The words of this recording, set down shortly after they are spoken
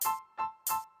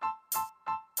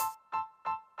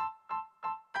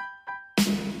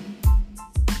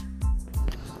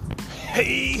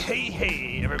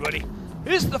Hey, everybody.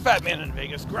 It's the Fat Man in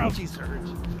Vegas, Grouchy Surge,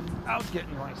 out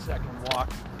getting my second walk.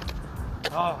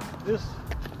 This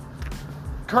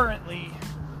currently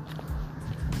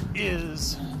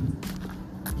is,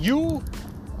 you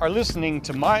are listening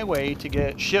to my way to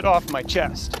get shit off my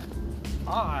chest.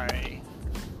 I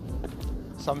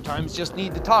sometimes just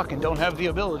need to talk and don't have the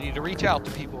ability to reach out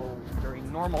to people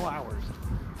during normal hours.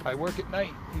 I work at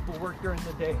night, people work during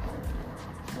the day.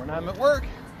 When I'm at work,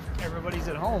 everybody's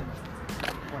at home.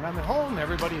 When I'm at home,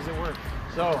 everybody's at work.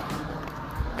 So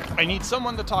I need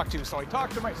someone to talk to. So I talk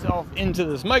to myself into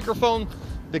this microphone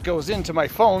that goes into my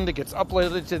phone, that gets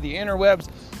uploaded to the interwebs,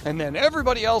 and then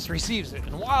everybody else receives it.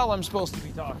 And while I'm supposed to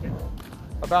be talking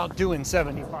about doing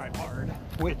 75 hard,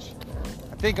 which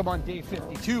I think I'm on day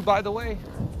 52, by the way.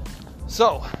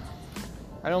 So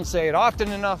I don't say it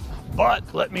often enough,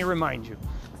 but let me remind you.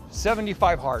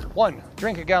 75 hard. 1,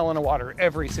 drink a gallon of water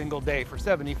every single day for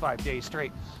 75 days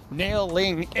straight.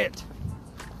 Nailing it.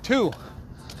 2,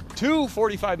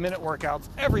 45-minute workouts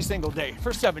every single day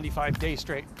for 75 days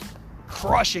straight.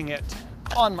 Crushing it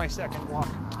on my second walk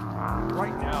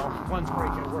right now, lunch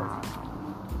break at work.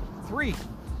 3,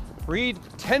 read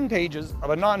 10 pages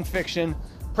of a nonfiction,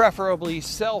 preferably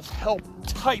self-help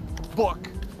type book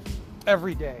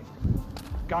every day.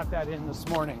 Got that in this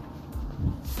morning.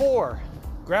 4,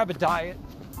 grab a diet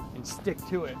and stick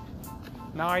to it.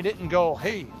 Now, I didn't go,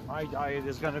 hey, my diet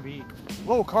is going to be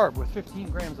low carb with 15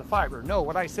 grams of fiber. No,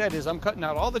 what I said is I'm cutting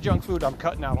out all the junk food, I'm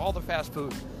cutting out all the fast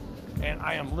food, and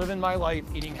I am living my life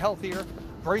eating healthier,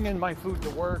 bringing my food to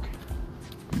work,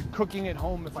 cooking at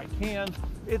home if I can.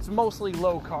 It's mostly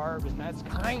low carb, and that's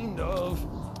kind of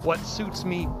what suits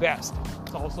me best.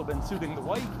 It's also been suiting the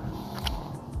wife,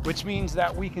 which means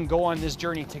that we can go on this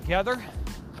journey together.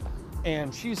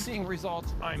 And she's seeing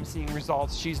results, I'm seeing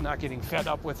results, she's not getting fed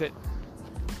up with it,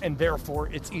 and therefore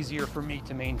it's easier for me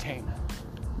to maintain.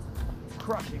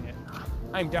 Crushing it.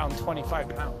 I'm down 25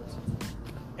 pounds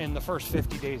in the first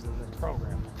 50 days of this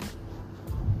program.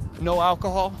 No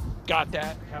alcohol, got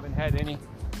that, haven't had any,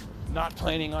 not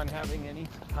planning on having any,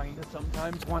 kind of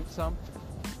sometimes want some,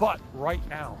 but right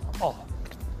now,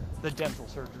 the dental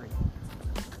surgery,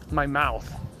 my mouth.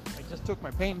 I just took my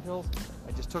pain pills,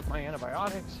 I just took my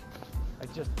antibiotics, I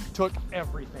just took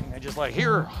everything. I just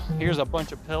here's a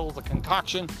bunch of pills, a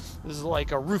concoction. This is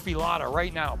like a Rufilata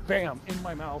right now. Bam, in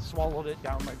my mouth, swallowed it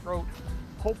down my throat,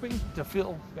 hoping to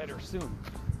feel better soon.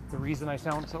 The reason I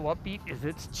sound so upbeat is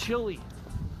it's chilly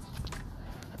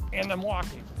and I'm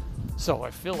walking. So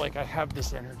I feel like I have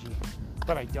this energy,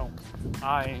 but I don't.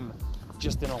 I'm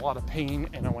just in a lot of pain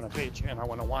and I want to bitch and I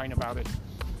want to whine about it.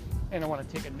 And I want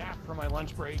to take a nap for my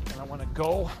lunch break and I want to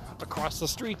go across the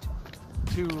street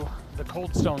to the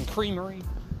Cold Stone Creamery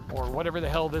or whatever the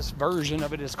hell this version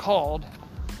of it is called,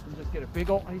 and just get a big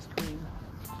old ice cream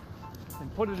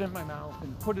and put it in my mouth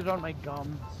and put it on my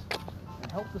gums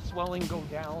and help the swelling go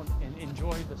down and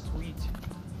enjoy the sweet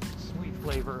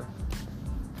flavor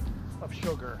of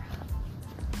sugar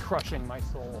crushing my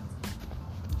soul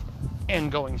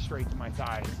and going straight to my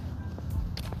thighs.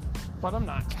 But I'm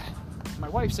not. My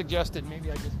wife suggested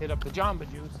maybe I just hit up the Jamba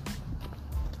Juice,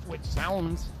 which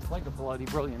sounds like a bloody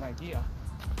brilliant idea,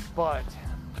 but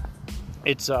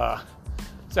it's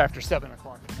after 7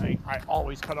 o'clock at night. I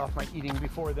always cut off my eating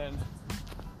before then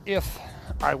if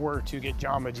I were to get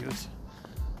Jamba Juice,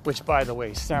 which, by the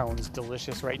way, sounds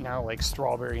delicious right now, like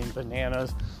strawberry and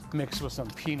bananas mixed with some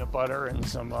peanut butter and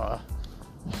some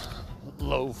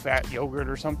low-fat yogurt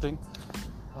or something.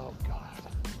 Oh God,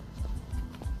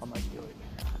 I might do it.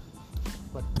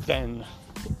 But then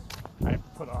I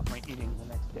put off my eating the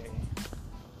next day,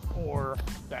 or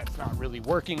that's not really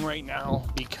working right now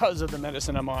because of the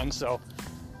medicine I'm on. So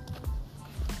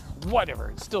whatever,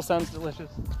 it still sounds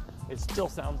delicious, it still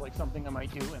sounds like something I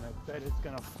might do, and I bet it's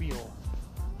gonna feel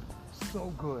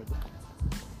so good.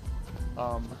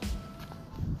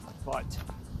 But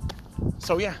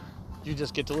so yeah, you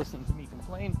just get to listen to me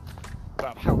complain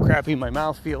about how crappy my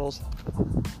mouth feels,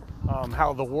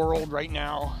 how the world right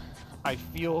now, I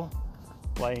feel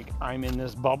like I'm in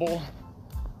this bubble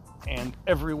and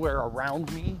everywhere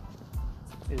around me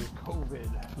is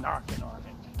COVID knocking on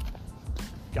it.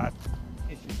 Got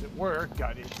issues at work,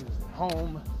 got issues at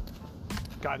home,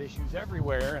 got issues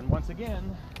everywhere, and once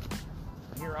again,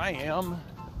 here I am,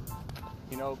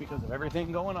 because of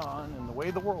everything going on and the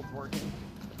way the world's working,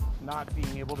 not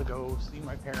being able to go see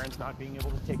my parents, not being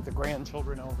able to take the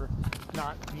grandchildren over,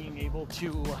 not being able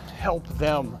to help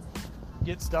them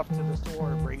get stuff to the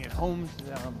store, bring it home to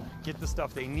them, get the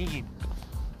stuff they need.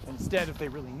 Instead, if they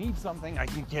really need something, I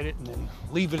can get it and then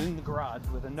leave it in the garage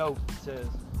with a note that says,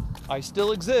 I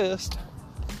still exist.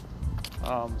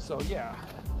 So yeah,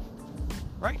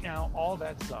 right now all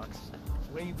that sucks.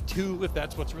 Wave 2, if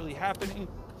that's what's really happening,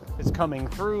 is coming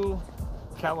through.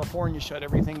 California shut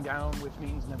everything down, which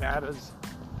means Nevada's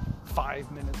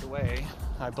 5 minutes away.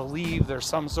 I believe there's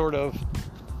some sort of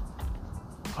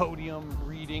podium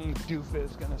reading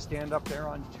doofus going to stand up there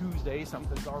on Tuesday.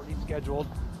 Something's already scheduled.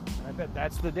 And I bet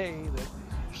that's the day that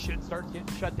shit starts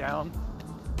getting shut down.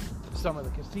 Some of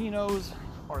the casinos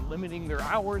are limiting their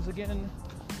hours again,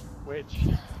 which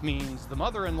means the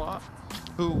mother-in-law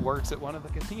who works at one of the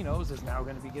casinos is now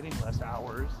going to be getting less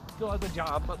hours. Still has a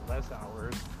job, but less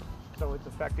hours. So it's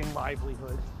affecting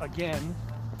livelihoods again.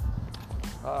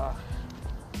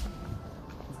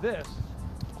 This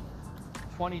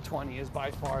 2020 is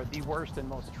by far the worst and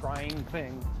most trying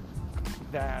thing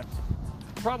that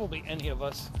probably any of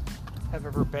us have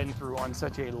ever been through on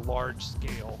such a large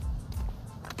scale.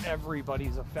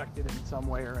 Everybody's affected in some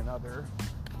way or another.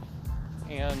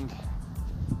 And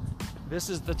this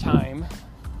is the time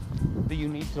that you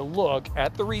need to look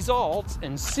at the results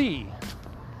and see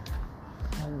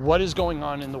what is going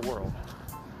on in the world.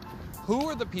 Who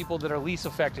are the people that are least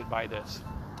affected by this?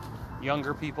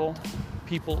 Younger people,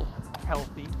 people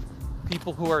healthy,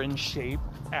 people who are in shape,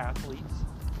 athletes,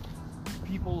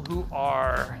 people who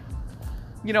are,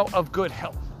 of good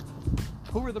health.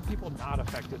 Who are the people not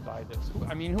affected by this?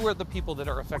 Who are the people that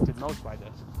are affected most by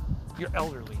this? You're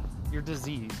elderly, you're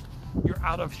diseased, you're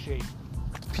out of shape,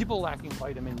 people lacking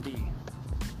vitamin D.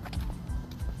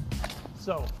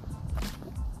 So,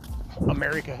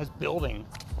 America has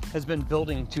been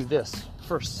building to this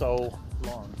for so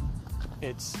long.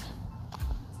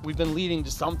 We've been leading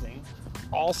to something.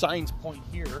 All signs point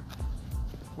here.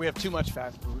 We have too much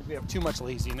fast food. We have too much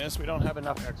laziness. We don't have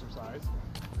enough exercise.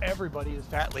 Everybody is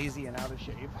fat, lazy, and out of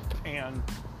shape. And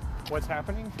what's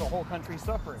happening? The whole country's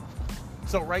suffering.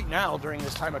 So right now, during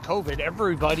this time of COVID,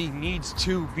 everybody needs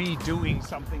to be doing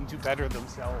something to better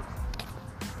themselves.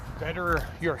 Better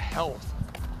your health.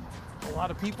 A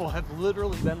lot of people have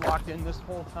literally been locked in this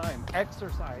whole time.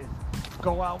 Exercise.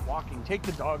 Go out walking. Take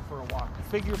the dog for a walk.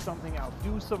 Figure something out.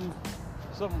 Do some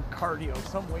cardio,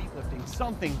 some weightlifting,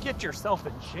 something. Get yourself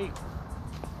in shape.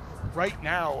 Right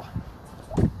now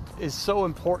is so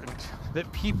important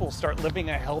that people start living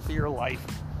a healthier life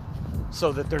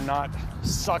so that they're not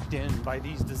sucked in by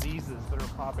these diseases that are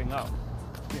popping up.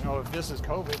 If this is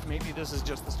COVID, maybe this is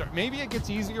just the start. Maybe it gets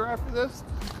easier after this.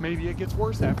 Maybe it gets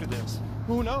worse after this.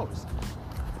 Who knows?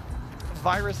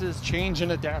 Viruses change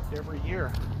and adapt every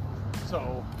year.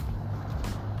 So,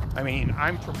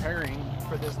 I'm preparing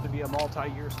for this to be a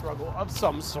multi-year struggle of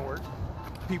some sort.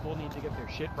 People need to get their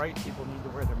shit right. People need to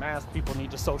wear their masks. People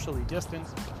need to socially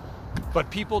distance. But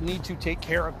people need to take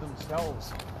care of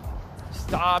themselves.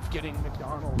 Stop getting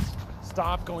McDonald's.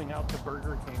 Stop going out to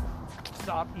Burger King.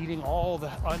 Stop eating all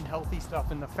the unhealthy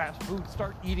stuff in the fast food.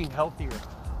 Start eating healthier.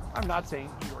 I'm not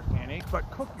saying eat organic, but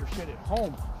cook your shit at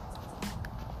home.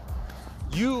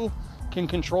 You can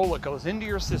control what goes into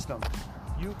your system.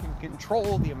 You can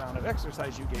control the amount of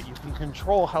exercise you get. You can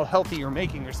control how healthy you're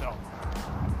making yourself.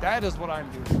 That is what I'm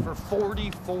doing. For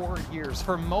 44 years,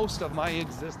 for most of my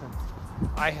existence,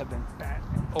 I have been fat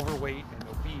and overweight and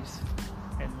obese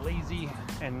and lazy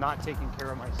and not taking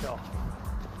care of myself.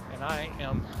 And I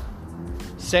am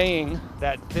saying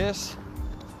that this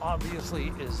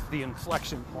obviously is the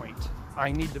inflection point.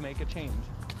 I need to make a change.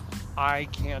 I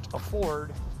can't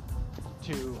afford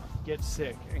to get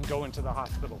sick and go into the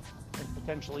hospital and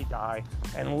potentially die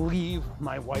and leave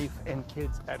my wife and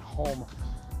kids at home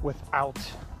without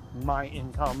my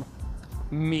income,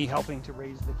 me helping to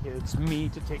raise the kids, me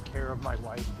to take care of my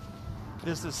wife.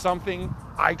 This is something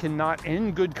I cannot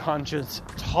in good conscience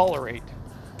tolerate.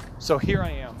 So here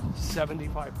I am,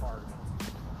 75 hard,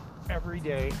 every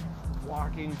day,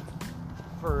 walking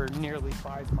for nearly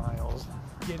 5 miles,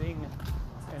 getting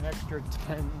an extra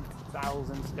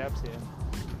 10,000 steps in,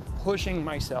 pushing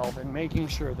myself and making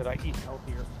sure that I eat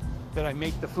healthier, that I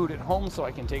make the food at home so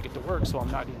I can take it to work so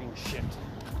I'm not eating shit.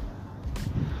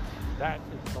 That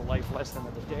is the life lesson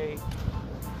of the day.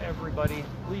 Everybody,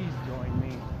 please join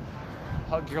me.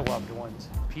 Hug your loved ones.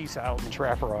 Peace out and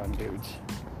trapper on, dudes.